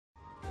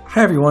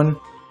Hi everyone!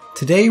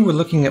 Today we're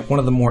looking at one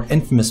of the more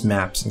infamous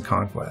maps in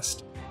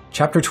Conquest.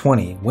 Chapter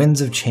 20,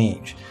 Winds of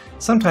Change,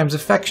 sometimes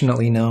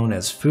affectionately known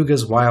as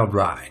Fuga's Wild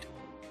Ride.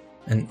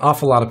 An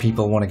awful lot of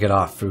people want to get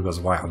off Fuga's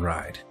Wild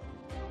Ride.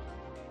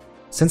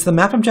 Since the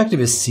map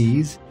objective is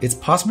seas, it's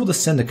possible to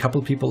send a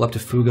couple people up to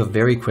Fuga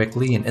very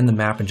quickly and end the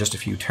map in just a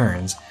few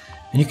turns,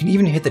 and you can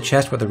even hit the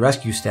chest with the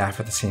rescue staff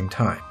at the same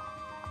time.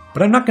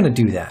 But I'm not going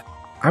to do that.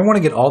 I want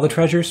to get all the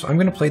treasure, so I'm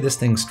going to play this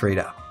thing straight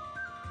up.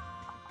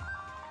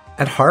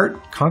 At heart,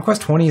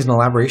 Conquest 20 is an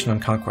elaboration on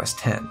Conquest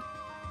 10.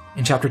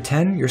 In Chapter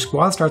 10, your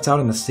squad starts out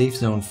in the safe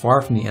zone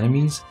far from the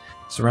enemies,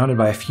 surrounded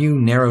by a few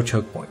narrow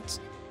choke points.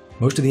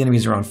 Most of the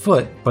enemies are on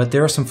foot, but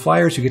there are some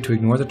flyers who get to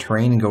ignore the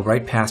terrain and go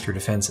right past your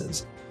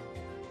defenses.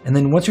 And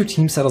then once your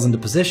team settles into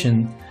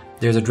position,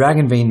 there's a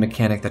Dragon Vein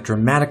mechanic that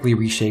dramatically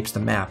reshapes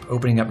the map,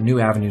 opening up new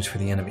avenues for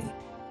the enemy.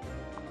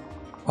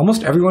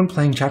 Almost everyone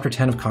playing Chapter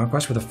 10 of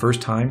Conquest for the first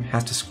time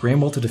has to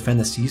scramble to defend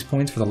the seize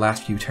points for the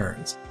last few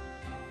turns.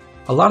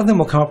 A lot of them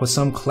will come up with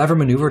some clever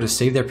maneuver to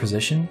save their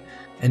position,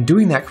 and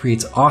doing that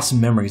creates awesome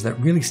memories that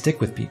really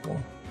stick with people.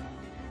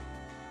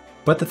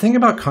 But the thing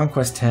about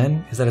Conquest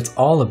 10 is that it's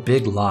all a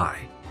big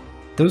lie.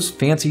 Those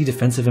fancy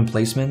defensive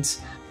emplacements,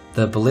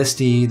 the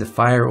ballistae, the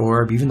fire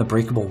orb, even the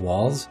breakable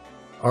walls,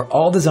 are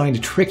all designed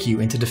to trick you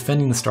into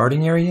defending the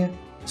starting area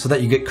so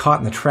that you get caught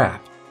in the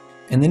trap,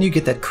 and then you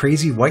get that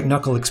crazy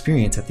white-knuckle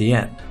experience at the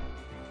end.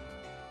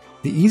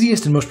 The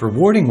easiest and most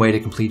rewarding way to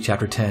complete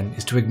Chapter 10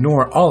 is to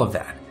ignore all of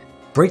that.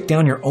 Break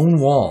down your own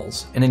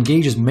walls, and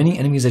engage as many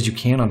enemies as you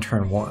can on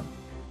turn 1.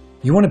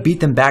 You want to beat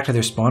them back to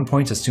their spawn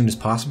points as soon as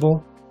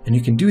possible, and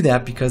you can do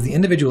that because the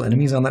individual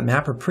enemies on that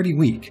map are pretty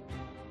weak.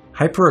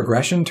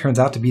 Hyper-aggression turns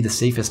out to be the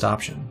safest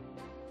option.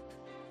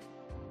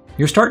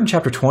 Your start in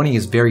Chapter 20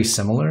 is very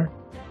similar,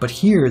 but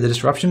here the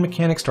disruption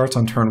mechanic starts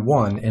on turn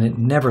 1 and it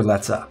never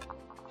lets up.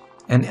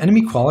 And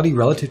enemy quality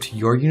relative to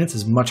your units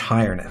is much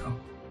higher now.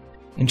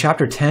 In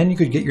Chapter 10, you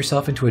could get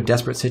yourself into a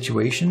desperate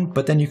situation,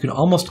 but then you can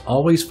almost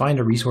always find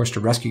a resource to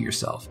rescue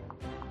yourself.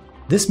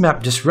 This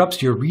map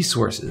disrupts your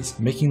resources,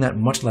 making that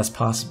much less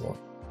possible.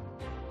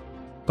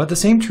 But the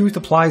same truth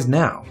applies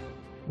now.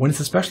 When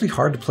it's especially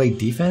hard to play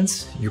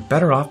defense, you're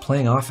better off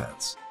playing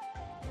offense.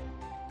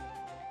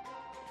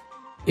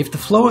 If the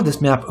flow of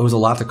this map owes a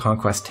lot to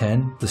Conquest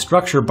 10, the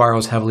structure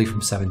borrows heavily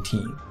from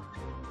 17.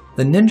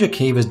 The ninja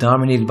cave is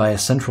dominated by a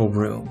central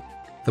room.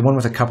 The one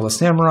with a couple of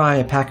samurai,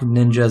 a pack of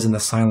ninjas, and the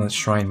silent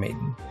shrine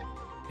maiden.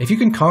 If you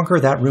can conquer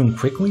that room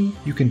quickly,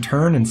 you can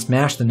turn and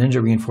smash the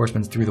ninja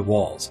reinforcements through the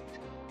walls.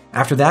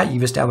 After that,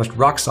 you've established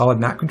rock-solid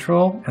map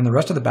control, and the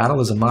rest of the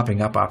battle is a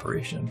mopping-up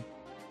operation.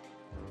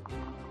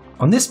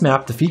 On this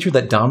map, the feature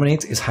that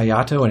dominates is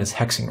Hayato and his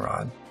hexing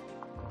rod.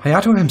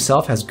 Hayato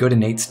himself has good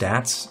innate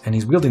stats, and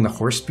he's wielding the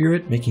horse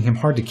spirit, making him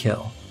hard to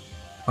kill.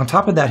 On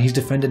top of that, he's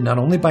defended not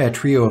only by a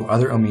trio of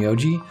other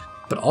Omyoji,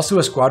 but also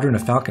a squadron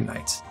of Falcon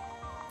Knights.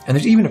 And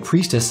there's even a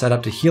priestess set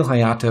up to heal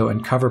Hayato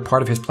and cover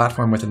part of his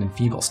platform with an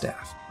enfeeble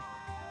staff.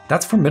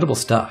 That's formidable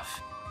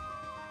stuff.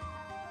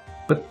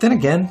 But then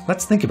again,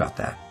 let's think about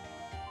that.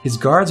 His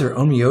guards are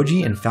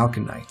Onmyoji and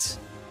Falcon Knights.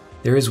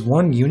 There is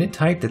one unit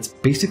type that's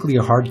basically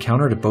a hard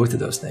counter to both of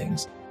those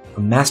things,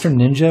 a Master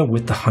Ninja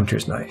with the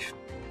Hunter's Knife.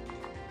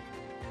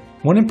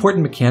 One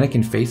important mechanic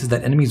in Fates is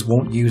that enemies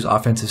won't use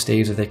offensive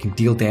staves if they can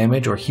deal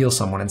damage or heal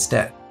someone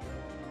instead.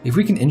 If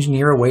we can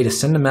engineer a way to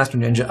send a Master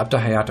Ninja up to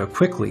Hayato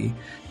quickly,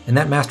 and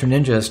that Master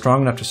Ninja is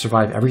strong enough to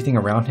survive everything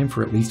around him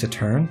for at least a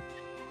turn,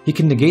 he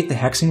can negate the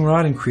hexing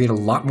rod and create a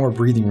lot more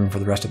breathing room for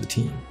the rest of the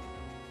team.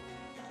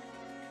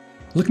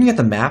 Looking at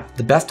the map,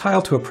 the best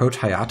tile to approach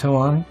Hayato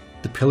on,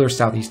 the pillar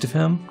southeast of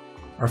him,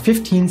 are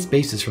 15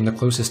 spaces from the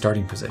closest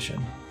starting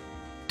position.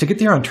 To get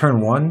there on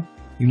turn 1,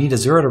 you need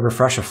Azura to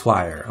refresh a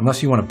flyer,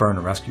 unless you want to burn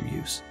a rescue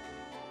use.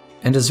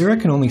 And Azura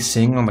can only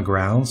sing on the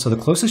ground, so the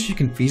closest she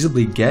can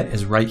feasibly get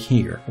is right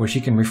here, where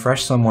she can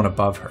refresh someone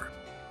above her.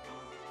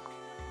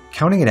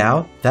 Counting it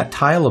out, that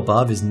tile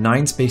above is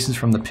 9 spaces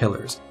from the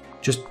pillars,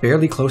 just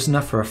barely close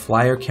enough for a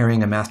flyer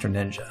carrying a Master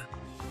Ninja.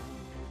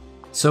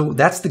 So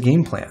that's the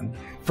game plan.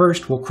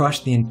 First, we'll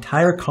crush the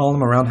entire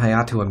column around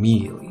Hayato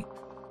immediately.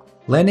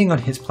 Landing on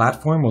his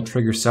platform will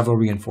trigger several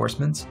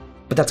reinforcements,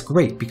 but that's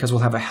great because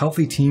we'll have a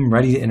healthy team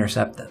ready to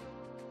intercept them.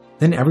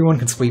 Then everyone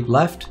can sweep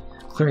left,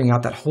 clearing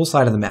out that whole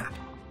side of the map.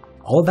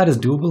 All of that is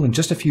doable in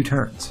just a few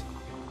turns.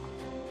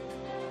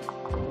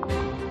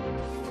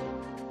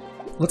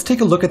 Let's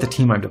take a look at the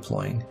team I'm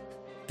deploying.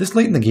 This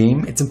late in the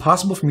game, it's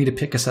impossible for me to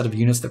pick a set of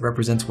units that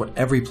represents what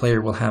every player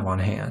will have on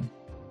hand.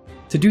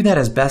 To do that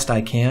as best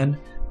I can,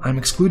 I'm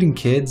excluding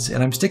kids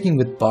and I'm sticking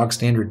with bog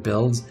standard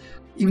builds,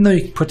 even though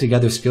you can put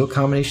together skill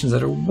combinations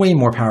that are way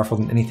more powerful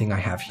than anything I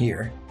have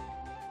here.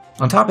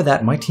 On top of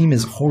that, my team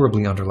is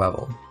horribly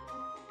underleveled.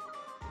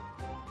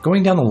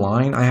 Going down the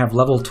line, I have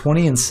level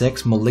 20 and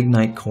 6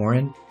 Malignite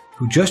Corrin,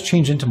 who just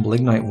changed into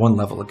Malignite 1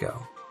 level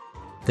ago.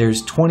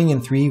 There's 20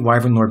 and 3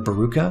 Wyvern Lord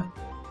Baruka,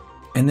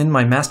 and then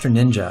my Master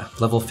Ninja,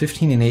 level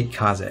 15 and 8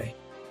 Kaze.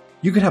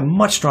 You could have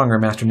much stronger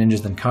Master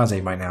Ninjas than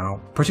Kaze by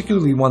now,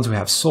 particularly ones who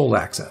have soul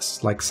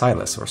access, like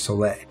Silas or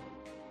Soleil.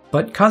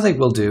 but Kaze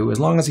will do as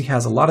long as he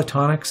has a lot of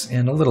tonics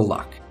and a little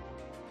luck.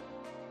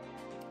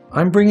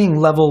 I'm bringing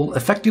level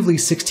effectively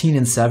 16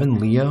 and 7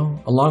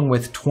 Leo, along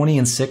with 20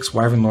 and 6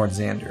 Wyvern Lord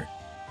Xander.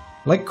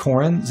 Like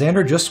Corrin,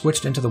 Xander just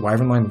switched into the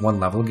Wyvern line 1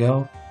 level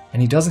ago,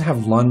 and he doesn't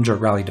have lunge or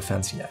rally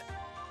defense yet.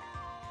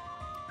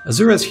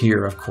 Azura's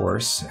here, of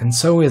course, and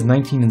so is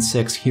 19 and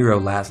 6 hero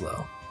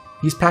Laszlo.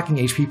 He's packing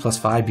HP plus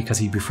 5 because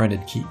he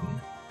befriended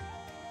Keaton.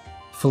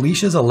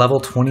 Felicia's a level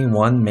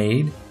 21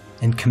 maid,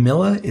 and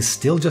Camilla is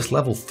still just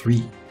level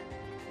 3.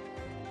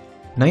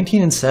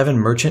 19 and 7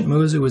 Merchant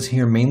Mozu is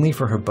here mainly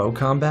for her bow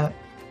combat,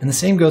 and the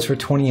same goes for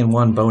 20 and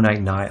 1 Bow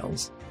Knight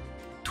Niles.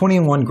 20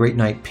 and 1 Great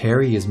Knight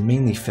Perry is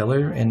mainly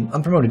filler, and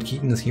unpromoted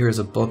Keaton is here as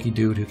a bulky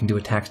dude who can do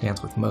attack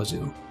stance with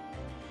Mozu.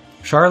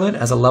 Charlotte,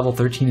 as a level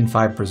 13 and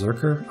 5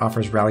 Berserker,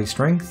 offers rally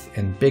strength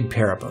and big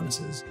para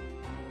bonuses.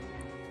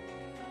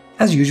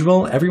 As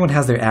usual, everyone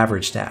has their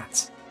average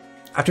stats.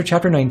 After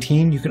Chapter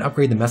 19, you can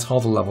upgrade the mess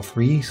hall to level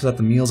 3 so that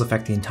the meals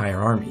affect the entire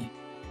army.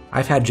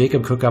 I've had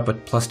Jacob cook up a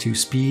 +2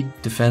 speed,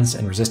 defense,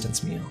 and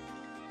resistance meal.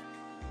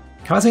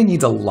 Kaze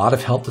needs a lot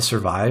of help to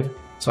survive,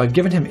 so I've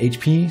given him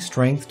HP,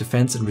 strength,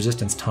 defense, and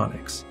resistance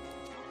tonics.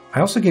 I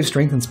also gave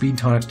strength and speed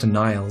tonics to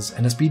Niles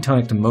and a speed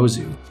tonic to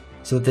Mozu,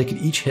 so that they could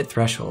each hit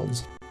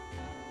thresholds.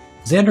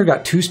 Xander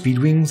got 2 speed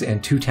wings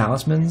and 2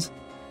 talismans,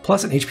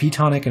 plus an HP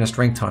tonic and a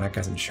strength tonic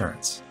as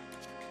insurance.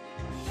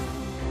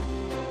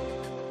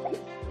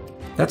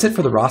 That's it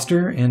for the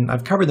roster, and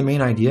I've covered the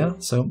main idea,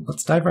 so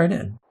let's dive right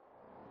in.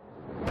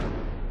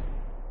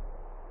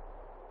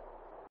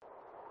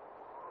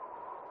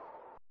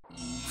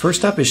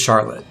 First up is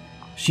Charlotte.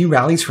 She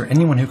rallies for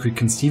anyone who could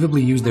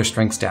conceivably use their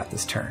strength stat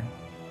this turn.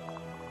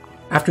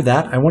 After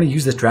that, I want to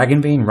use this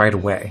Dragon Vein right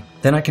away,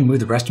 then I can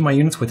move the rest of my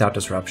units without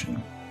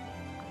disruption.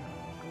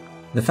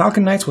 The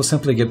Falcon Knights will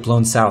simply get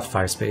blown south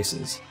 5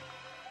 spaces.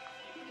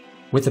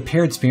 With the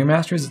paired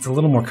Spearmasters, it's a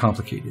little more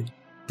complicated.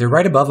 They're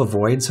right above a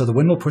void, so the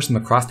wind will push them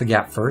across the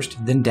gap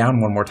first, then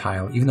down 1 more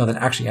tile, even though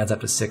that actually adds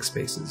up to 6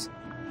 spaces.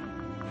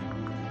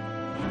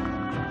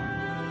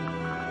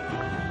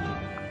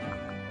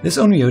 This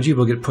Onryoji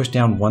will get pushed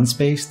down 1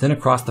 space, then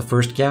across the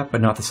first gap,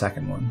 but not the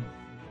second one.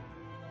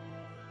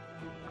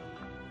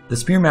 The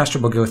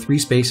Spearmaster will go 3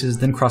 spaces,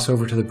 then cross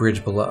over to the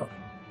bridge below.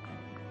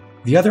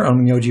 The other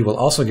Onryoji will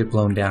also get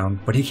blown down,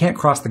 but he can't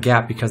cross the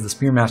gap because the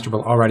Spearmaster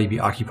will already be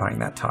occupying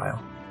that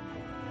tile.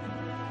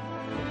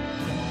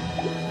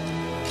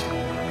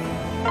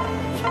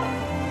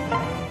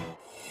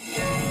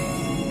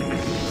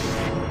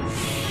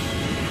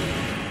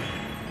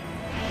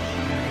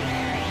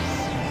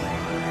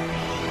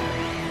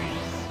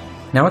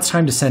 Now it's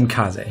time to send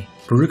Kaze.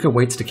 Baruka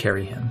waits to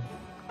carry him.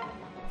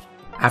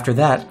 After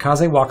that,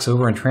 Kaze walks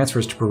over and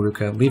transfers to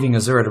Baruka, leaving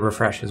Azura to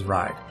refresh his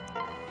ride.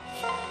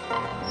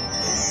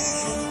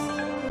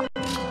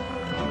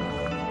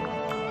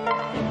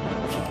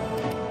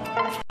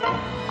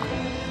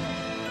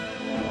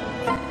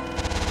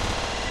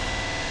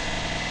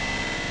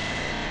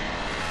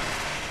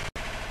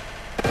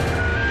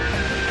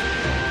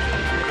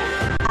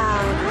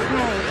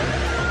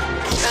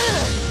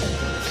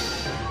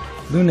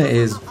 Luna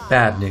is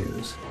bad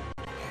news,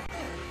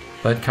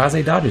 but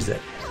Kaze dodges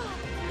it.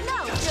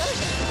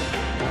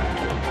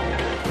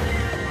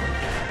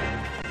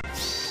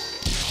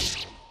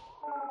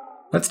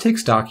 Let's take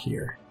stock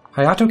here.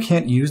 Hayato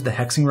can't use the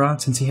Hexing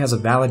Rod since he has a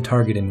valid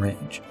target in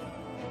range.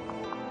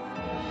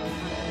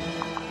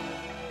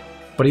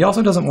 But he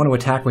also doesn't want to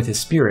attack with his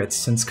spirits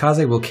since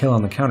Kaze will kill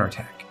on the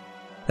counterattack.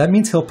 That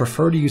means he'll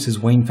prefer to use his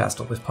Wayne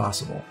Festal if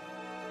possible.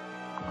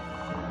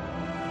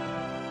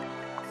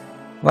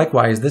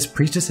 Likewise, this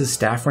priestess's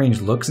staff range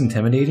looks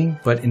intimidating,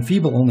 but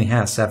Enfeeble only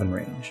has 7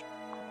 range.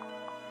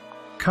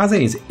 Kaze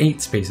is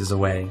 8 spaces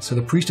away, so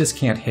the priestess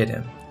can't hit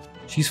him.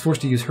 She's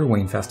forced to use her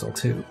Wayne Festal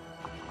too.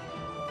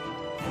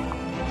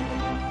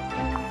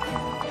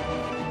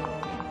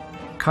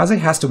 Kaze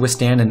has to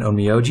withstand an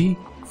Onmyoji,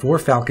 4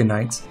 Falcon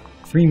Knights,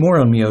 3 more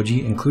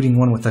Onmyoji including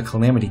one with a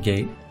Calamity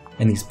Gate,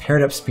 and these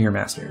paired up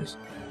Spearmasters.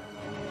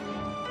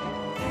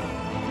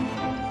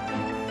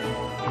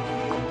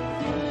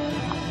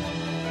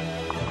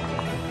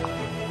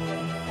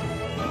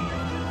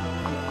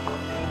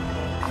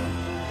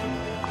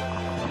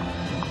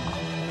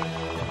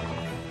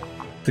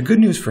 The good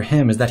news for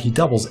him is that he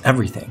doubles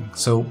everything,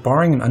 so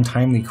barring an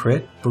untimely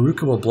crit,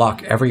 Baruka will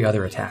block every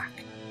other attack.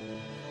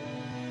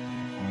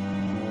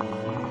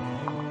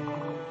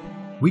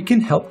 We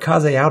can help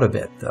Kaze out a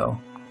bit, though.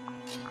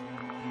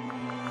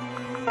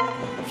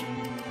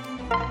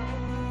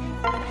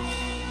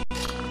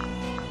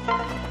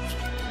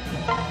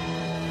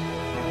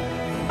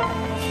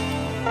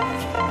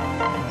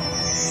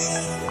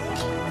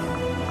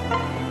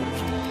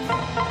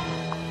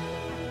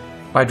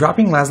 By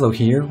dropping Laszlo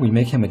here, we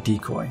make him a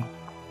decoy.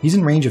 He's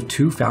in range of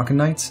 2 Falcon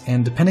Knights,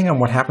 and depending on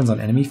what happens on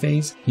enemy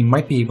phase, he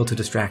might be able to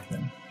distract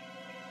them.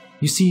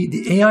 You see,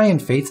 the AI in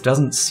Fates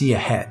doesn't see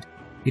ahead.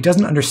 It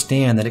doesn't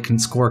understand that it can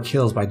score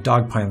kills by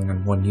dogpiling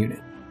on 1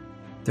 unit.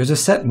 There's a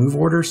set move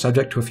order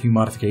subject to a few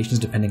modifications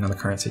depending on the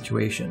current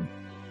situation.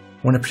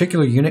 When a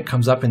particular unit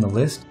comes up in the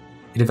list,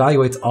 It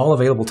evaluates all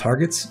available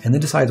targets and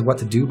then decides what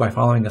to do by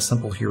following a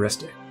simple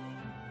heuristic.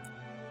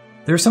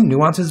 There are some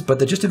nuances, but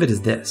the gist of it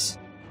is this.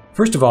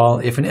 First of all,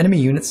 if an enemy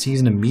unit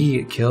sees an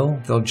immediate kill,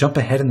 they'll jump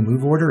ahead in the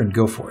move order and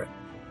go for it.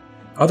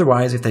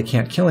 Otherwise, if they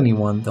can't kill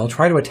anyone, they'll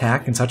try to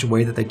attack in such a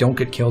way that they don't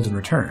get killed in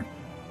return.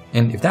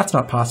 And if that's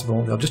not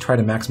possible, they'll just try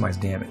to maximize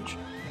damage.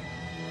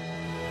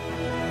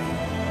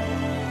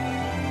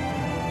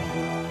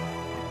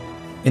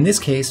 In this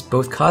case,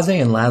 both Kaze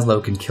and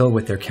Laszlo can kill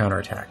with their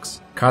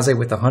counterattacks, Kaze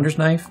with the Hunter's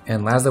Knife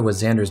and Laszlo with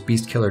Xander's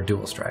Beast Killer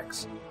dual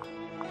strikes.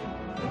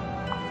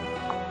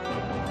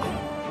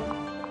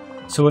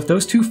 So if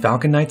those two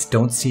Falcon Knights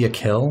don't see a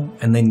kill,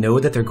 and they know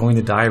that they're going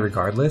to die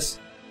regardless,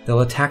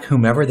 they'll attack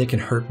whomever they can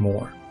hurt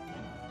more.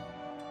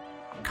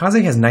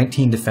 Kaze has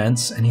 19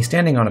 defense, and he's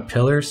standing on a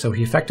pillar, so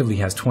he effectively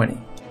has 20.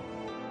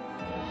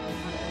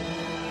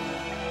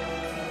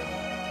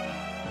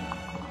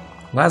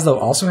 Laszlo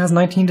also has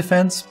 19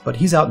 defense, but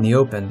he's out in the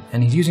open,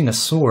 and he's using a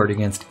sword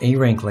against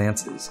A-rank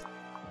lances.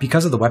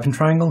 Because of the weapon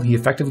triangle, he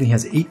effectively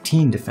has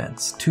 18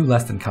 defense, 2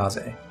 less than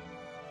Kaze.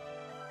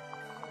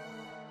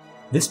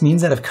 This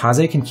means that if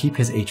Kaze can keep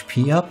his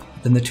HP up,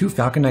 then the two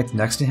Falcon Knights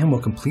next to him will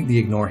completely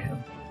ignore him.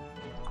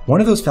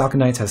 One of those Falcon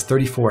Knights has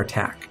 34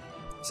 attack.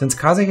 Since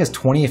Kaze has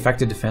 20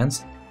 effective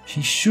defense,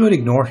 she should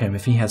ignore him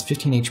if he has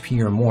 15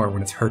 HP or more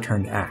when it's her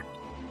turn to act.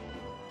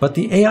 But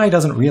the AI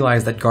doesn't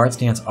realize that guard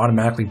stance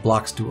automatically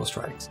blocks dual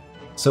strikes.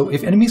 So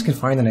if enemies can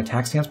find an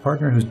attack stance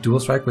partner whose dual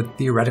strike would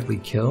theoretically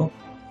kill,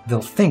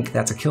 they'll think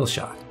that's a kill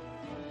shot.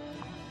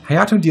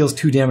 Hayato deals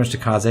 2 damage to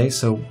Kaze,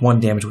 so 1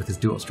 damage with his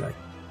dual strike.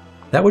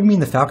 That would mean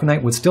the Falcon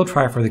Knight would still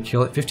try for the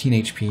kill at 15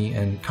 HP,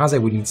 and Kaze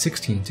would need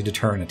 16 to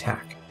deter an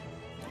attack.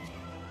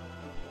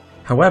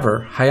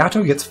 However,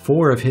 Hayato gets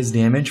 4 of his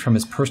damage from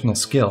his personal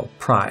skill,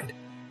 Pride.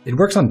 It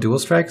works on dual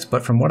strikes,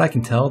 but from what I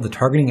can tell, the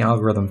targeting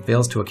algorithm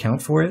fails to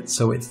account for it,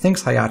 so it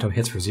thinks Hayato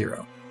hits for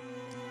 0.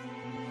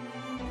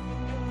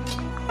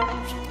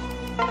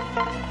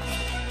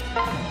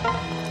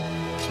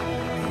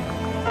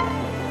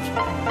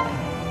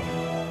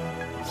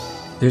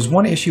 There's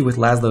one issue with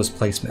Laszlo's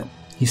placement.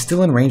 He's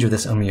still in range of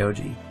this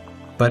Onmyoji,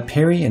 but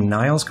Perry and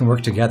Niles can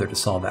work together to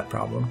solve that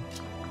problem.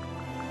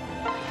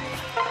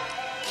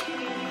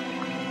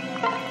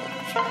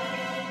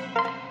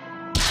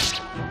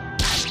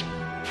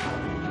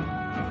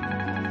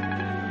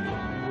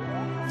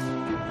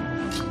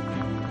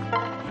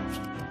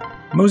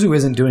 Mozu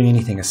isn't doing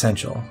anything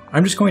essential.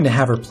 I'm just going to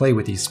have her play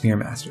with these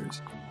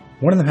Spearmasters.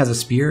 One of them has a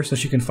spear, so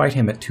she can fight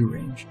him at 2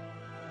 range.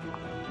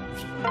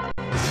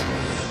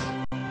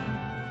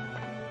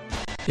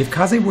 If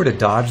Kaze were to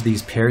dodge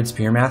these paired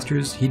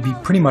Spearmasters, he'd be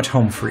pretty much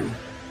home free.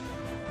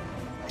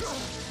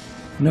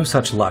 No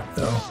such luck,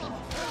 though.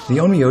 The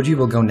Onmyoji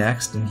will go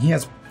next, and he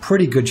has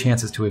pretty good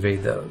chances to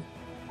evade those.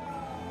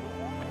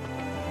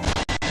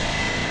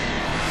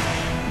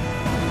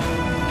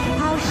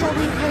 How shall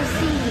we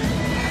proceed?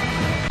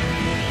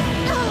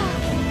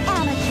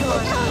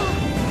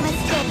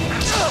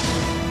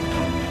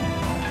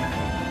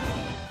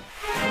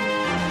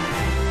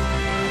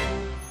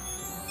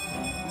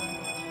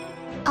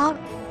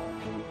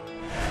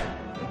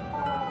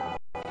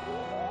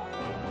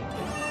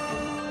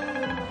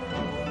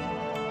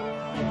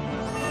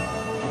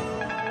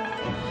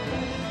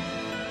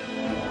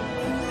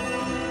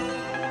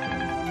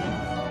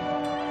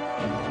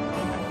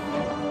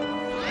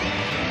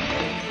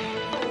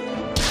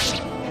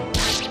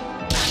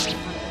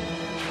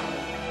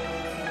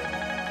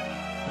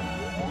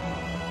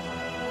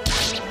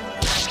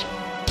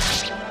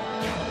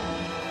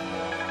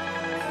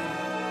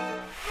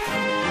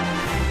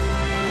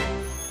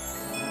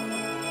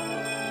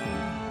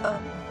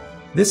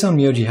 This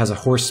Onmyoji has a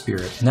horse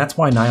spirit, and that's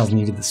why Niles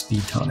needed the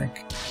speed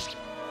tonic.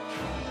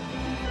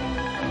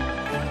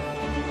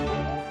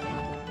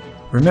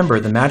 Remember,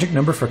 the magic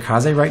number for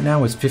Kaze right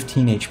now is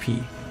 15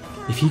 HP.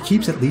 If he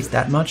keeps at least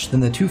that much, then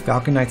the 2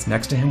 Falcon Knights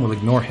next to him will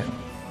ignore him,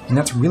 and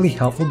that's really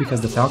helpful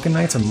because the Falcon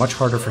Knights are much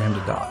harder for him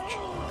to dodge.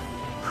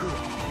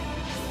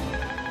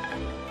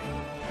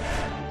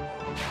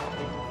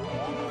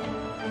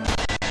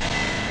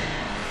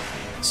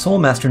 Soul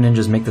Master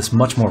ninjas make this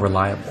much more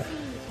reliable.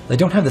 They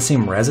don't have the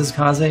same res as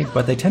Kaze,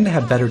 but they tend to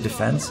have better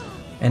defense,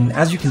 and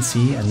as you can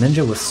see, a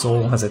ninja with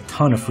Soul has a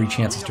ton of free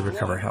chances to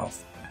recover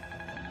health.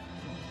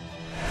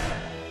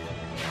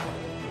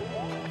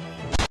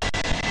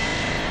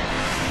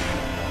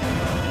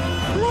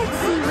 Let's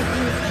see what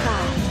he's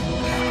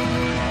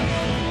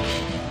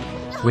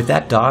got. With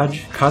that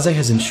dodge, Kaze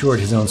has ensured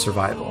his own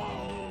survival.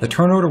 The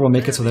turn order will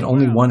make it so that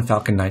only 1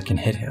 Falcon Knight can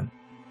hit him.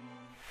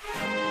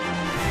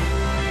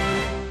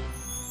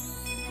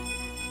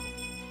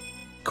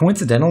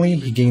 Coincidentally,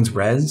 he gains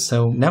res,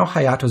 so now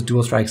Hayato's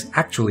dual strikes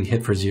actually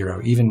hit for 0,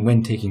 even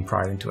when taking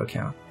Pride into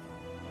account.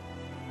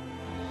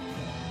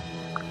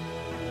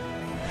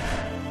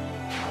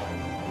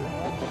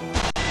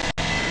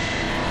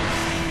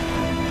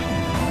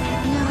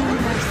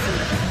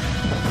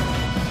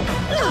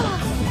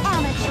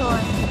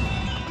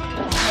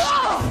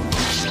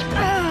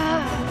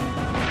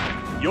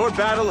 Your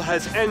battle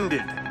has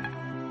ended.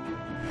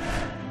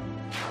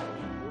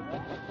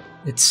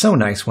 It's so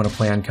nice when a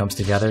plan comes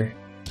together.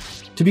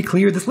 To be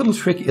clear, this little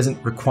trick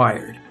isn't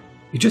required.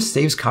 It just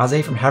saves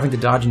Kaze from having to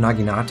dodge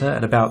Naginata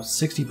at about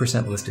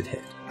 60% listed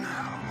hit.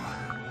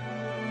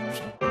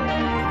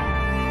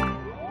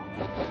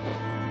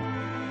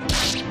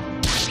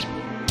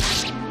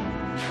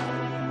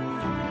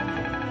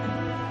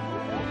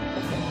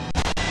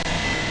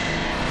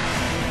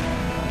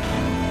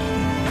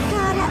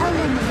 Gotta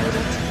eliminate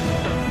it.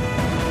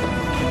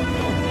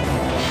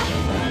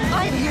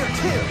 I'm here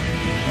too!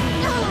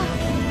 No!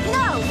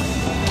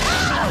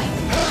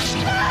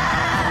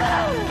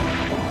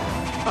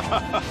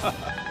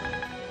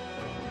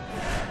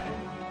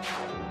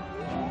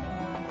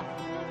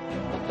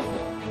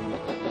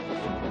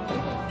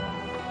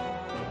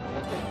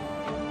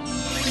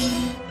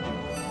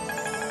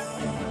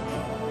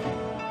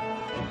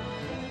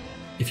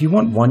 If you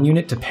want one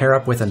unit to pair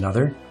up with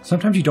another,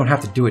 sometimes you don't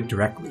have to do it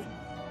directly.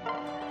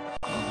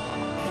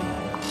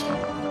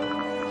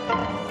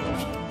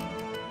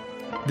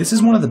 This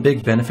is one of the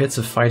big benefits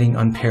of fighting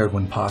unpaired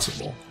when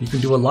possible. You can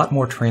do a lot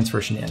more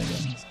transfer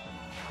shenanigans.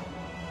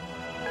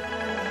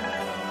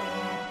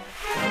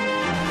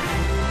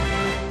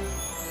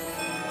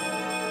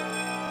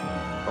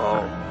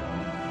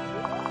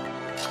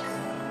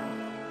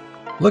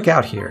 Look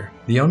out here.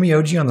 The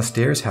Onmyoji on the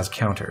stairs has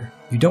counter.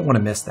 You don't want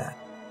to miss that.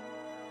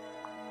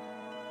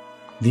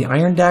 The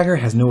Iron Dagger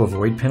has no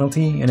avoid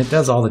penalty, and it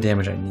does all the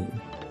damage I need.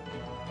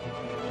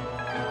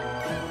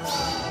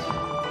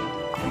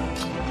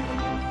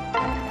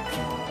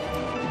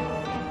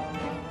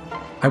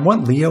 I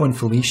want Leo and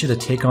Felicia to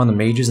take on the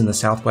mages in the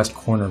southwest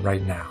corner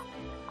right now.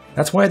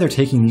 That's why they're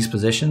taking these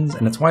positions,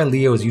 and it's why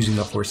Leo is using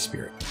the Horse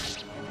Spirit.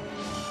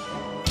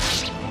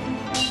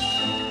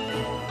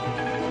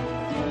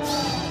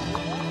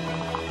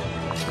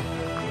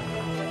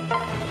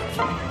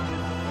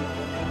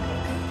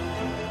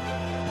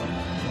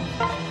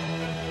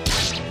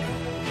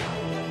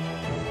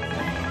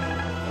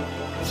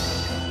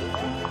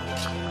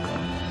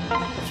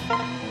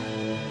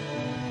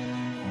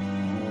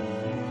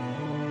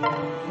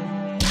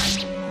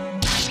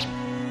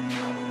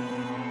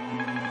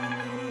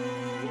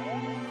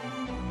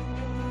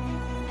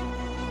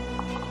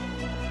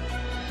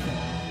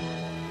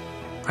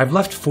 I've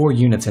left 4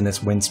 units in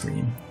this win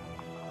stream.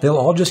 They'll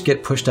all just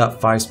get pushed up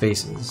 5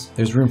 spaces.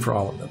 There's room for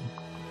all of them.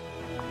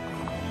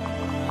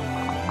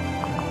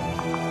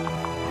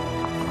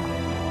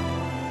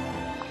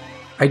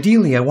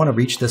 Ideally, I want to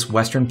reach this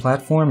western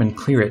platform and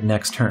clear it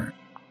next turn.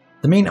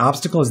 The main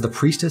obstacle is the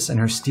Priestess and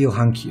her steel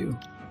Hankyu.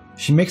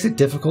 She makes it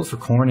difficult for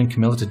Korn and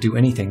Camilla to do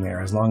anything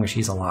there as long as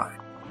she's alive.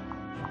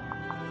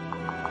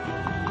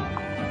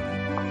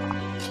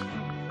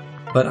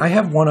 But I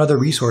have one other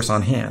resource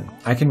on hand.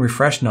 I can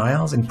refresh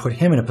Niles and put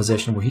him in a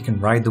position where he can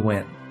ride the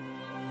wind.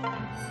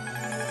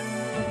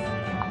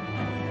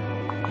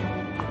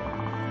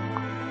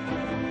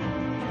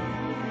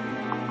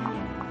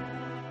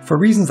 For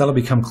reasons that'll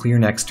become clear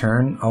next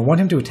turn, I'll want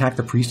him to attack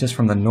the Priestess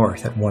from the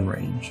north at 1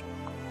 range.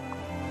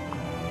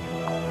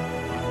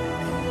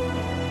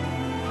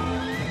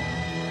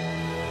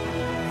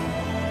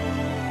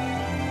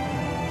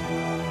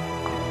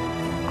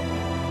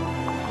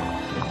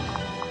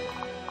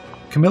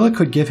 Camilla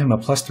could give him a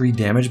 +3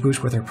 damage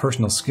boost with her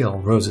personal skill,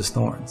 Rose's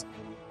Thorns,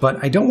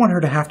 but I don't want her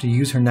to have to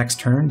use her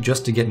next turn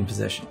just to get in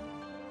position.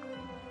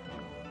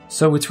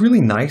 So it's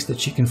really nice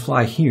that she can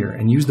fly here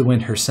and use the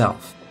wind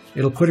herself.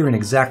 It'll put her in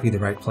exactly the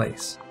right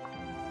place.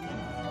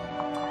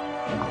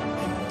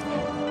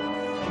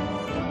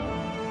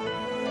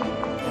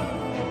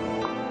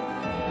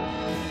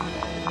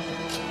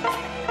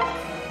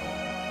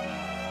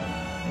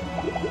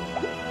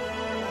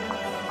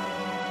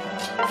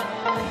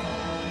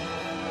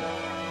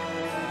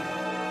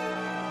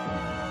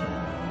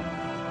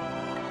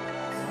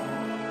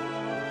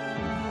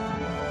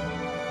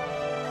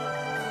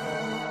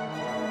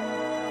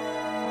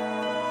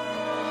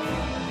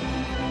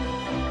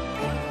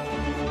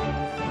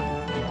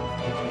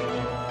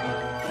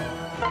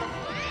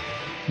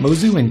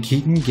 Mozu and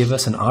Keaton give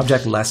us an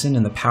object lesson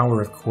in the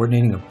power of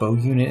coordinating a bow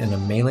unit and a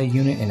melee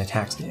unit in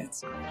attack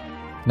stance.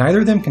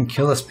 Neither of them can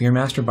kill a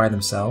Spearmaster by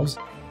themselves,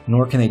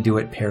 nor can they do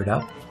it paired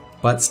up,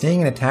 but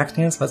staying in attack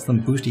stance lets them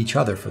boost each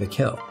other for the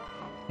kill,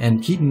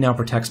 and Keaton now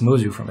protects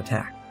Mozu from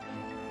attack.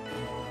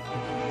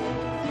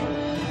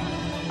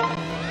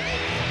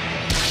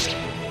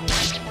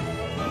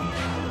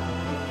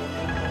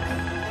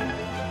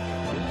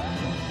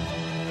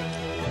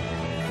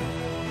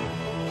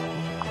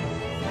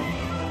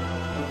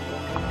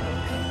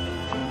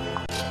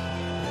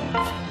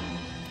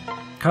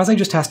 Kaze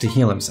just has to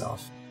heal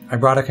himself. I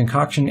brought a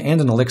concoction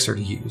and an elixir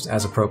to use,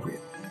 as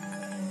appropriate.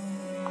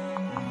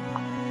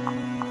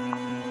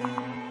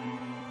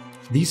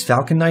 These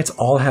Falcon Knights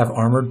all have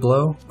Armored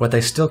Blow, but they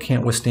still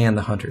can't withstand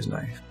the Hunter's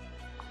Knife.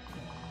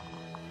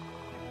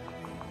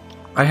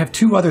 I have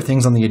 2 other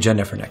things on the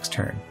agenda for next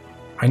turn.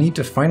 I need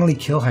to finally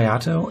kill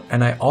Hayato,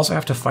 and I also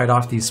have to fight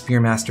off these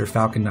Spearmaster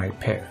Falcon Knight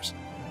pairs.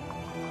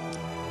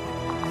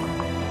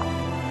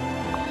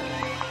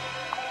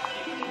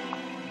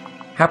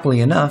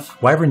 Happily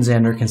enough, Wyvern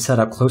Xander can set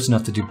up close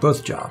enough to do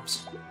both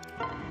jobs.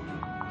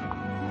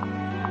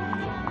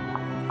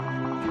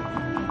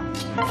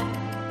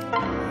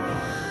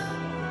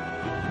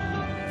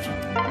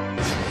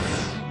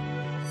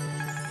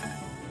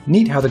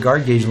 Neat how the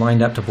guard gauge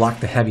lined up to block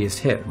the heaviest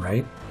hit,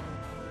 right?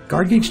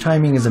 Guard gauge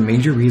timing is a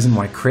major reason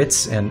why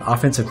crits and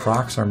offensive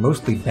procs are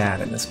mostly bad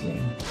in this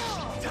game.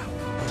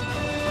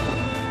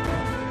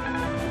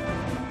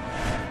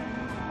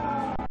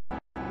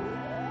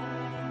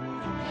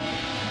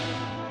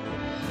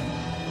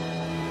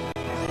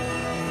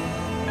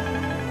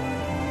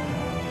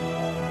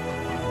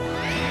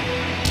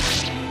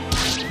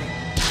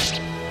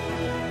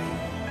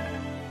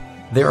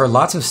 There are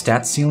lots of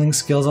stat ceiling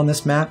skills on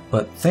this map,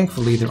 but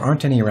thankfully there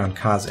aren't any around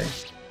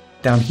Kaze.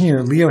 Down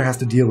here, Leo has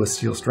to deal with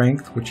Seal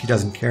Strength, which he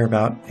doesn't care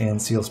about,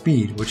 and Seal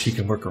Speed, which he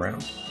can work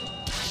around.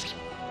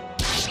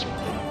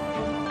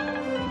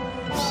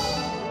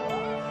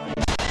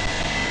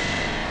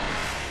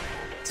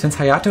 Since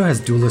Hayato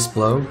has Duelist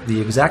Blow, the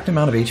exact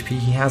amount of HP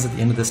he has at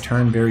the end of this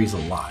turn varies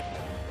a lot,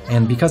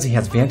 and because he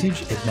has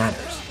Vantage, it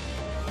matters.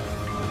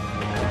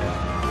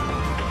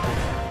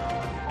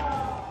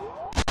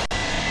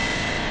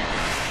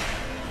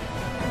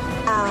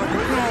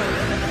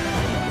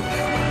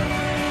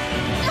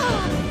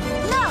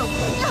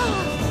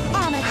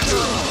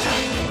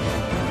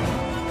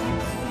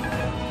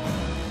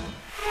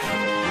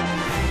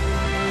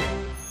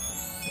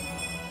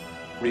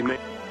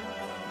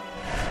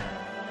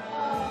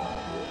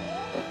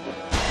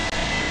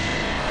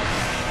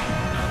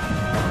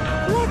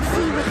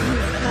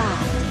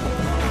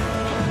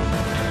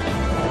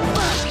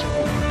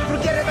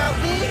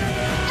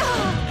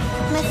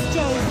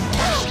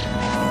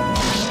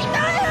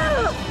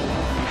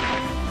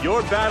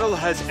 Your battle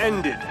has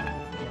ended.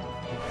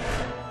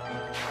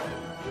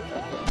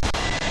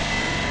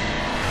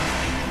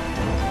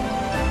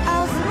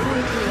 I'll support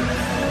you.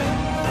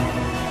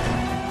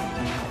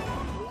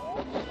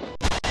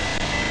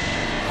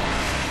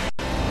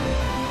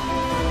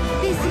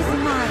 This is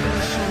my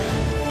mission.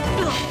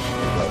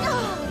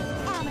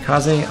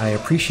 Kaze, I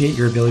appreciate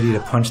your ability to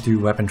punch through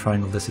weapon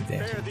triangle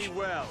disadvantage.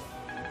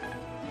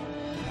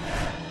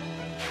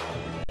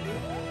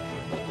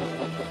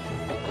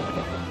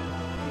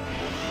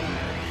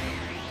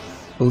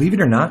 Believe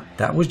it or not,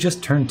 that was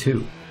just turn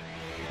 2.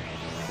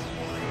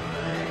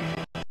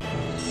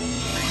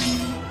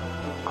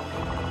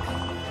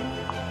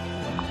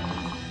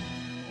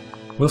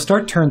 We'll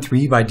start turn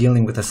 3 by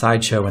dealing with the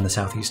sideshow in the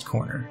southeast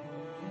corner.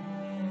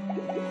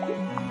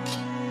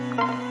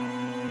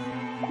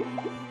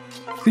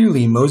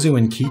 Clearly, Mozu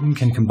and Keaton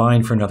can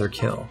combine for another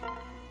kill,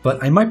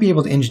 but I might be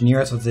able to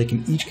engineer it so that they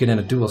can each get in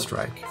a dual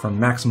strike from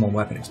maximal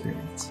weapon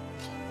experience.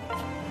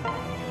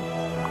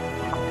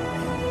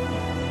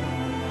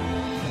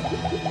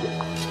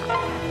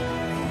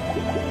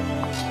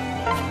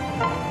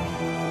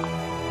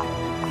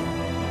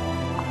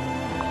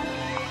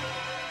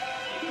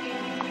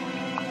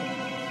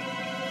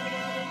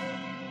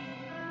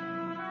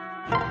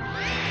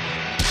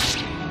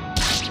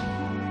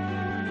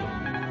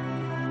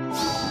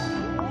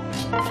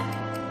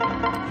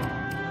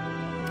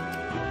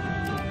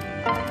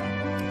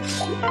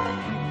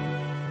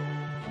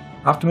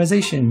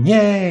 Optimization,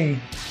 yay!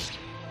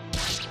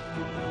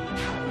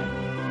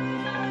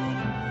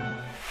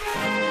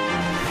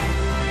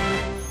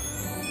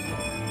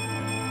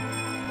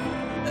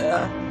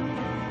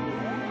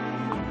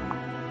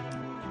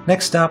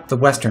 Next stop, the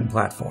western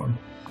platform.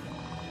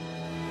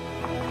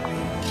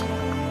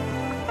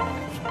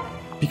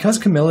 Because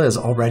Camilla is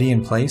already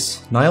in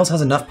place, Niles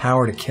has enough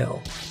power to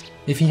kill.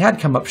 If he had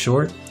come up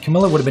short,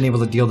 Camilla would have been able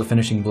to deal the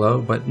finishing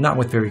blow, but not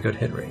with very good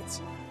hit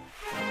rates.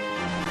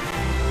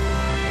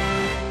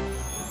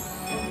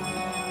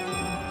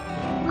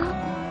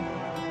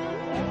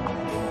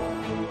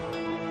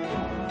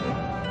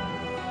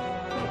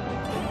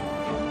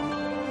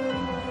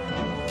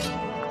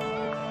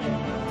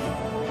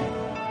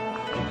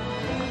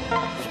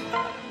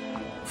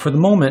 For the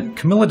moment,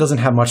 Camilla doesn't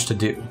have much to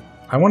do.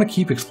 I want to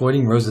keep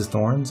exploiting Rose's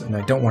thorns, and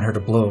I don't want her to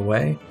blow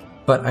away,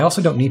 but I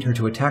also don't need her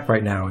to attack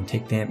right now and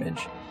take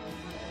damage.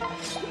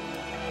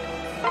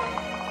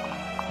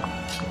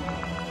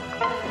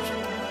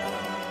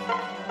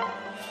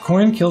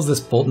 Corrin kills this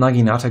Bolt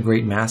Naginata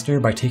Great Master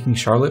by taking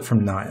Charlotte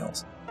from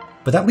Niles.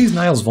 But that leaves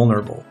Niles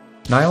vulnerable.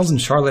 Niles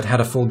and Charlotte had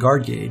a full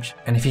guard gauge,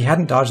 and if he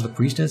hadn't dodged the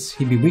Priestess,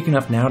 he'd be weak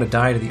enough now to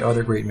die to the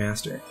other Great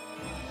Master.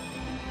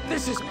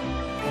 This is...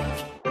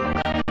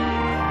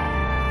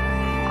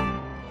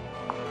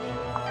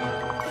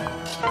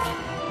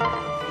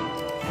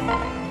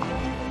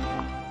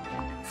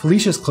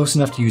 Felicia's close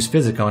enough to use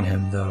Physic on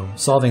him, though,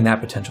 solving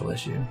that potential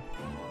issue.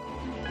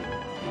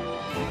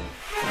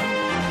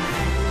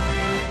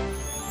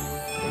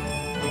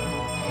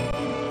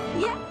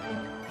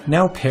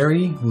 Now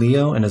Perry,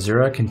 Leo, and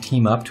Azura can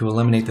team up to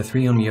eliminate the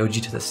 3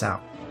 Onmyoji to the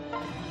south.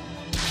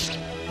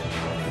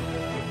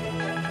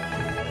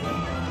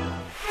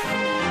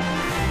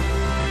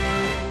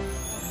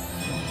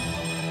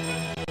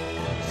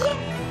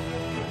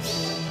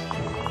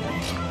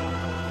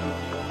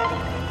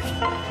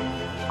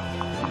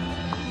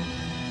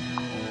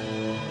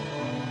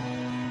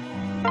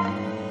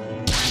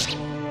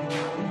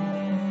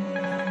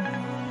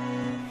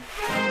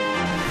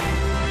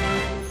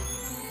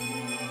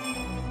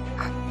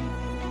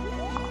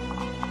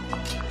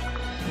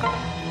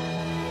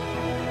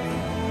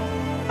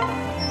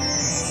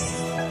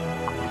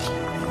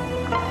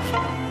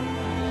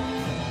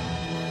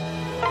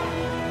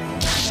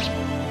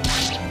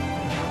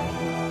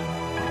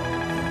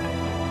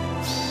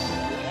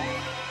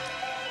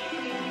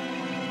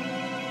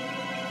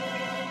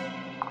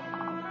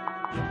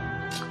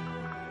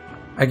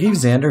 I gave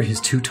Xander his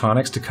 2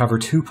 tonics to cover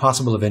 2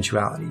 possible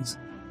eventualities.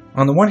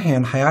 On the one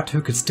hand,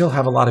 Hayato could still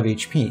have a lot of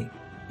HP,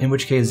 in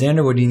which case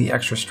Xander would need the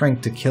extra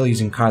strength to kill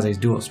using Kaze's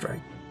dual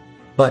strike.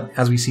 But,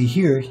 as we see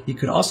here, he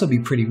could also be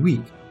pretty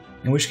weak,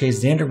 in which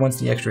case Xander wants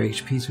the extra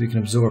HP so he can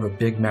absorb a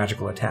big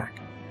magical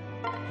attack.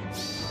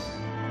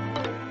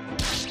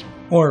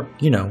 Or,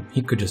 you know,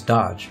 he could just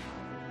dodge.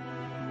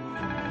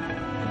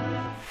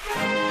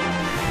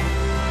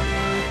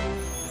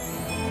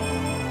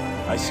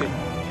 I see.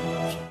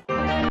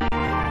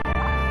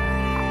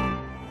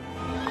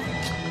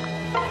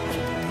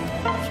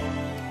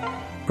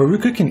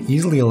 Veruca can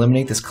easily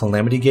eliminate this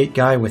Calamity Gate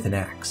guy with an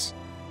axe.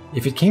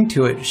 If it came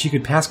to it, she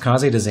could pass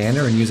Kaze to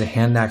Xander and use a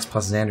hand axe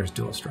plus Xander's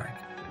dual strike.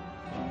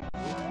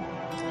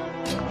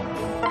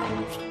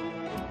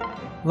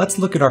 Let's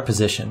look at our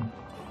position.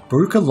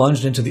 Veruca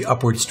lunged into the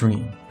upward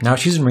stream. Now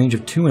she's in range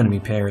of 2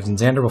 enemy pairs and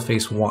Xander will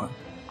face 1.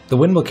 The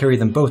wind will carry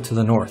them both to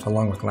the north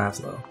along with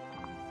Laszlo.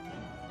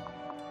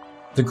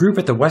 The group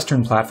at the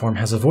western platform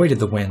has avoided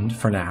the wind,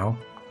 for now,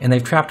 and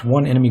they've trapped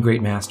 1 enemy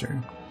Great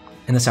Master.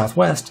 In the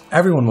southwest,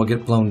 everyone will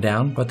get blown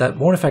down, but that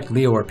won't affect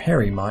Leo or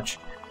Perry much,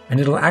 and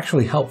it'll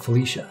actually help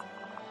Felicia.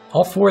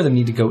 All 4 of them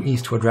need to go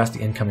east to address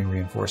the incoming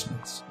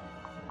reinforcements.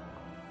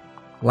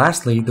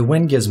 Lastly, the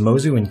wind gives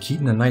Mozu and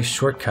Keaton a nice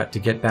shortcut to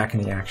get back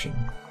in the action.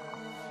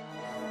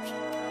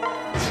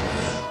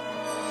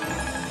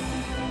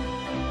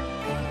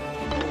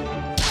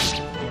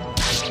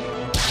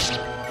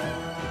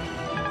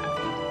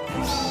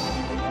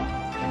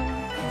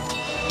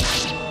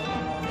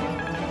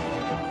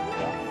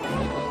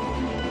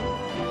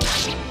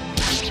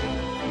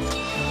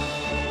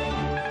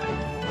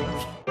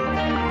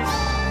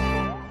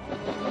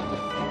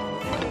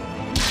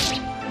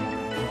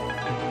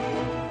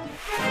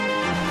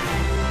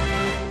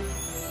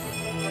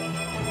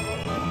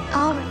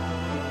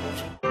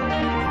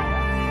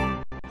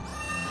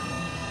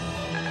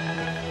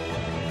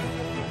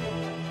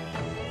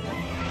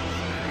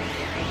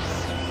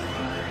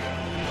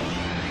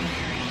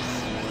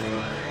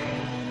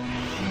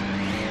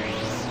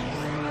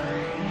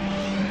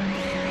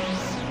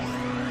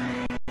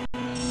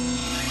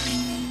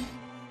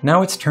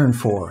 Now it's turn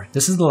 4.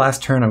 This is the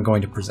last turn I'm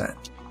going to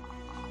present.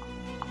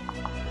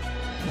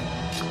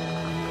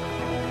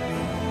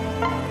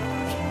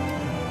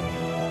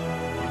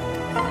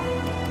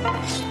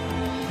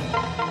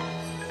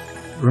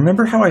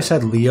 Remember how I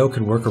said Leo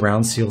could work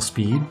around Seal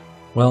speed?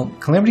 Well,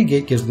 Calamity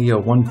Gate gives Leo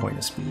 1 point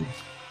of speed.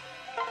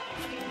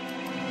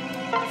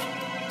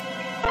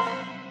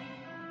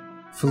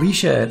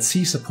 Felicia at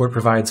C support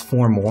provides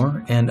 4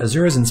 more, and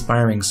Azura's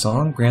Inspiring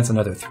Song grants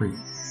another 3.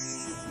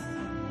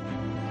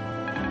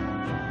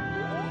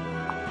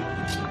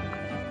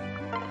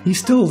 He's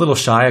still a little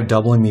shy of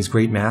doubling these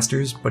Great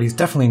Masters, but he's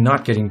definitely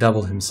not getting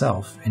doubled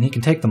himself, and he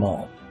can take them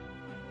all.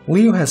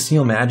 Leo has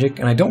Seal Magic,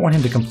 and I don't want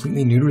him to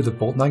completely neuter the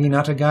Bolt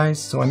Naginata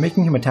guys, so I'm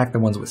making him attack the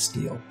ones with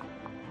Steel.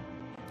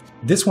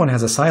 This one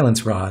has a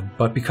Silence Rod,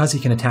 but because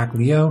he can attack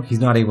Leo, he's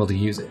not able to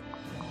use it.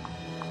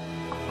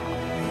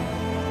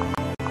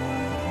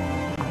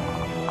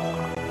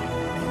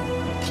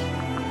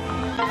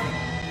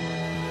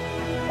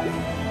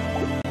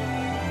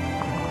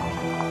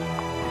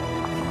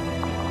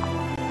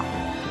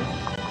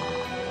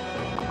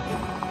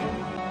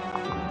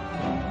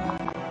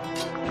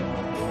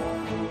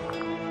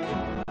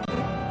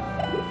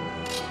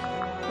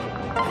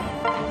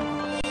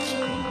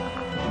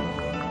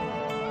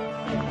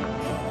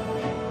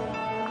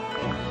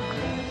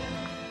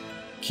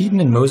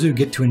 Keaton and Mozu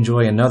get to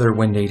enjoy another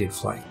wind-aided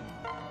flight.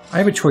 I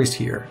have a choice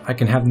here. I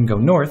can have them go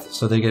north,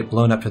 so they get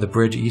blown up to the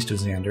bridge east of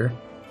Xander,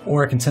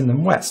 or I can send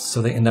them west,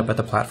 so they end up at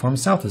the platform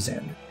south of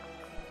Xander.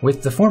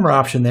 With the former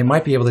option, they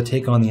might be able to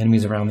take on the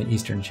enemies around the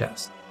eastern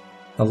chest.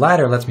 The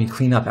latter lets me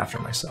clean up after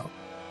myself.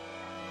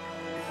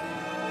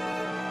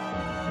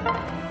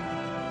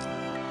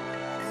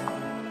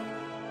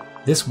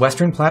 This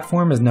western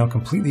platform is now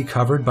completely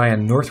covered by a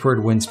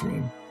northward wind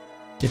stream.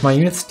 If my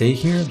units stay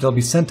here, they'll be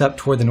sent up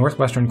toward the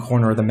northwestern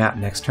corner of the map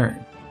next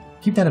turn.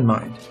 Keep that in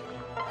mind.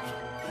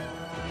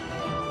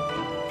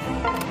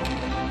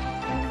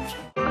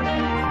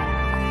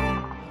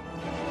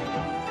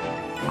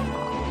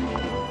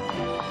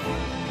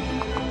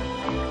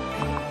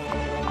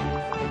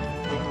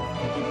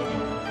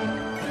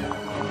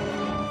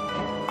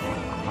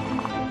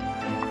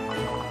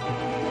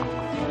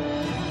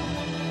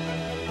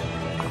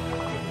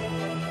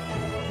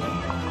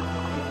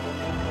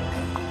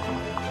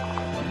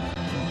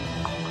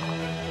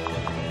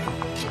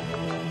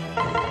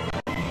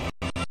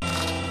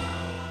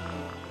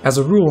 As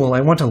a rule,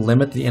 I want to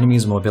limit the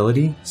enemy's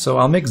mobility, so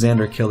I'll make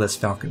Xander kill this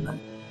Falcon Knight.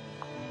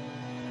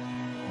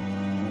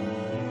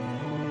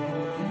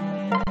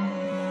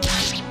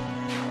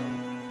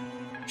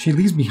 She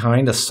leaves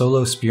behind a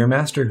solo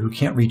Spearmaster who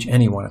can't reach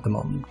anyone at the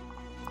moment.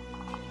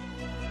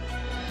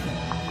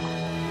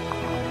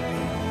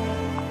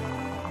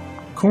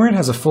 Corrin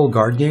has a full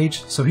guard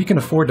gauge, so he can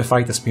afford to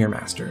fight the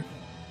Spearmaster.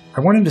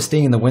 I want him to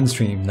stay in the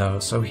windstream though,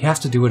 so he has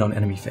to do it on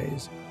enemy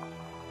phase.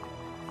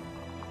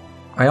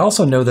 I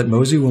also know that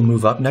Mozu will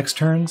move up next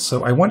turn,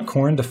 so I want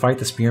Corrin to fight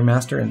the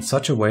Spearmaster in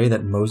such a way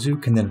that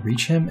Mozu can then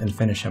reach him and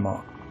finish him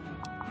off.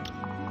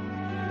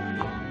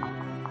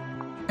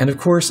 And of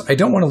course, I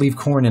don't want to leave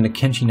Corrin in a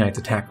Kenshi Knight's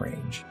attack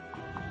range.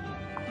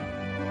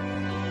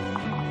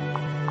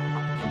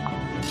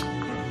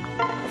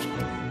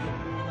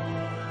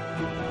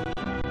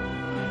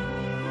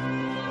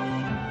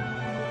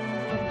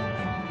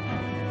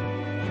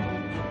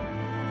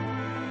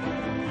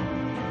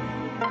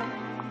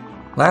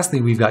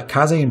 Lastly, we've got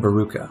Kaze and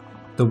Baruka.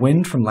 The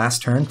wind from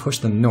last turn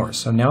pushed them north,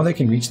 so now they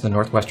can reach the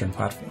northwestern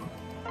platform.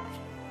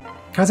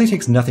 Kaze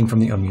takes nothing from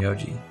the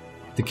Onmyoji.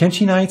 The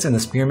Kenshi Knights and the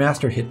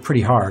Spearmaster hit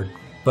pretty hard,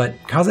 but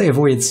Kaze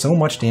avoided so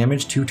much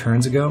damage 2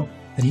 turns ago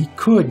that he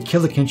could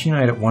kill the Kenshi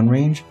Knight at one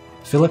range,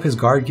 fill up his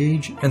guard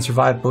gauge, and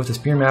survive both the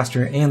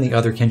Spearmaster and the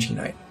other Kenshi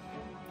Knight.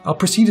 I'll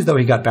proceed as though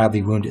he got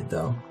badly wounded,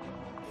 though.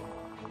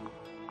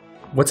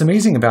 What's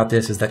amazing about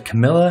this is that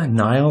Camilla,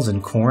 Niles,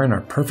 and Corrin are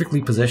perfectly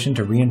positioned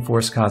to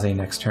reinforce Kaze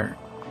next turn.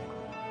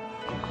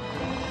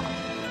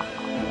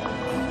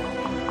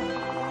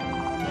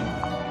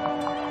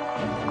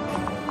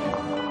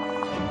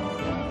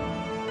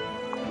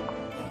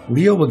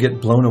 Leo will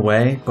get blown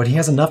away, but he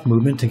has enough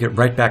movement to get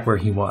right back where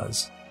he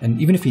was, and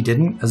even if he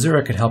didn't,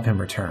 Azura could help him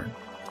return.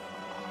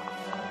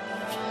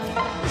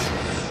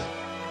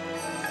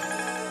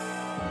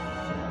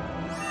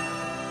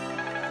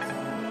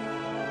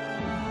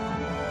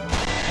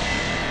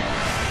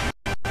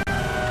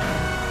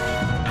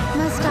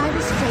 Must I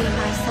restrain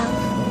myself?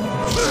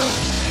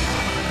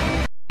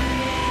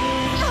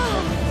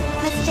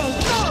 Mistake.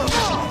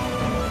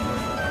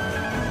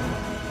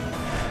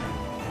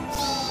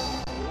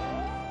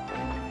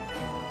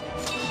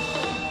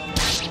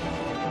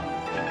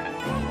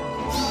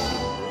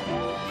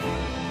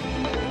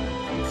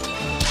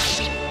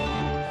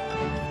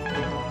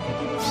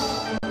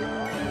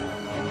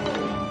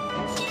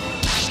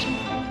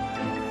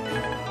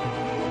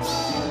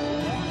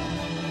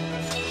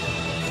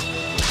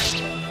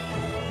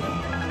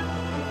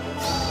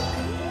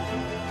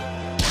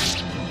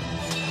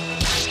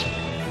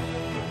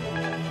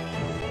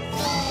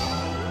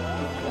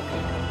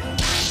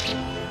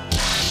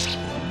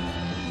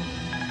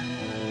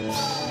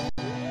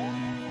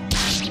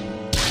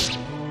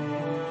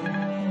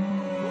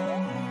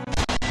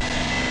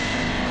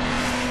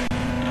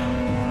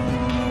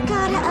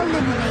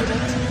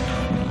 Eliminated.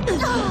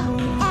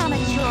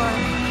 Amateur.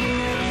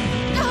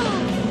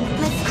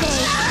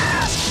 Mistake.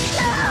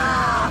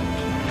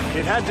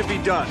 It had to be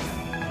done.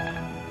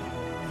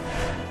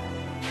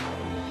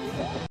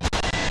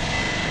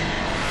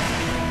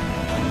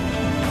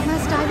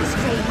 Must I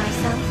restrain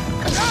myself?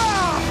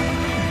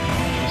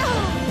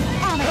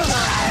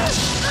 Amateur.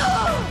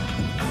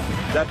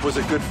 That was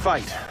a good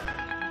fight.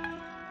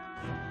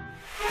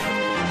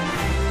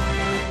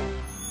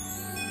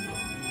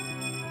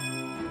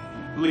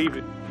 Leave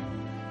it.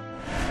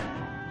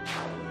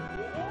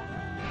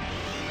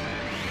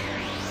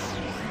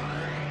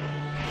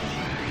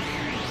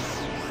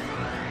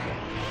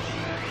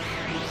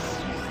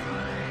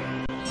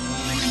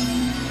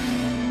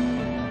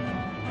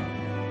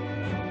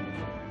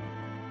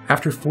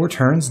 After 4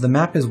 turns, the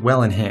map is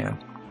well in hand.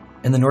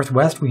 In the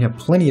northwest, we have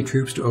plenty of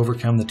troops to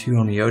overcome the 2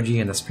 Onmyoji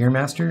and the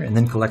Spearmaster, and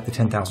then collect the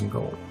 10,000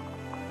 gold.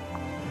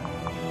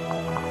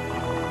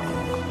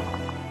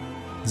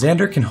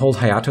 Xander can hold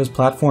Hayato's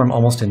platform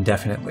almost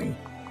indefinitely.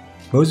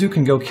 Mozu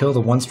can go kill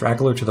the one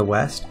straggler to the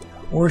west,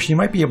 or she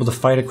might be able to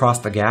fight across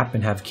the gap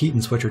and have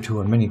Keaton switch her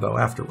to a mini-bow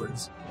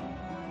afterwards.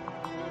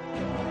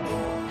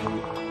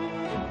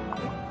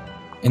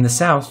 In the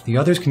south, the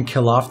others can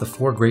kill off the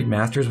 4 Great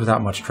Masters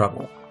without much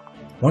trouble.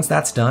 Once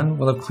that's done,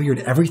 we'll have cleared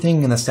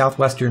everything in the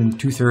southwestern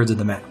 2/3 of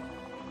the map.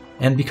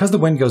 And because the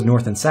wind goes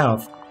north and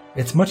south,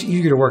 it's much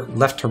easier to work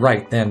left to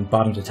right than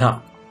bottom to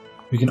top.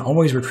 We can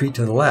always retreat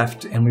to the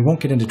left, and we won't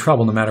get into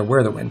trouble no matter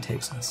where the wind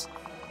takes us.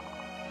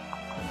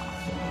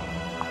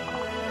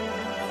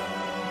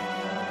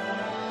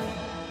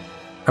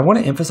 I want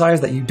to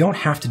emphasize that you don't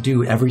have to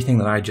do everything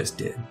that I just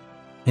did.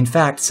 In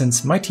fact,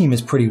 since my team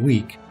is pretty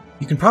weak,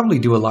 you can probably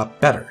do a lot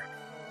better.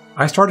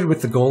 I started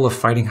with the goal of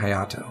fighting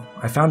Hayato.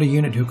 I found a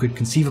unit who could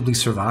conceivably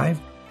survive,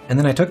 and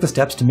then I took the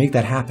steps to make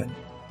that happen.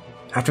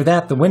 After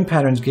that, the wind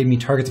patterns gave me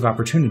targets of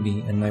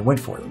opportunity, and I went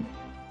for them.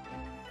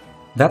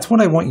 That's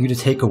what I want you to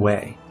take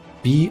away.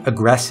 Be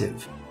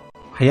aggressive.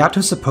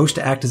 Hayato's supposed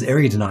to act as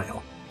area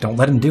denial. Don't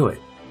let him do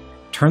it.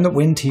 Turn the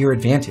wind to your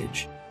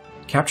advantage.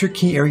 Capture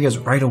key areas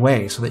right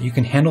away so that you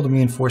can handle the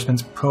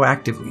reinforcements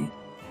proactively.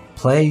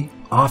 Play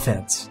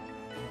offense.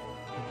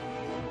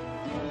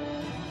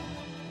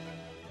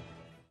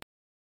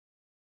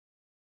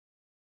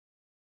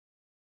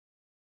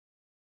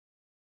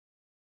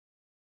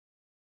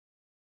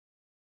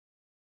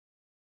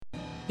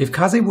 If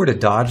Kaze were to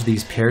dodge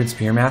these paired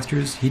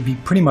Spearmasters, he'd be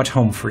pretty much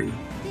home free.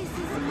 This is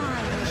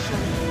my mission.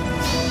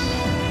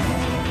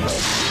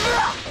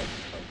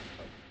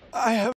 I have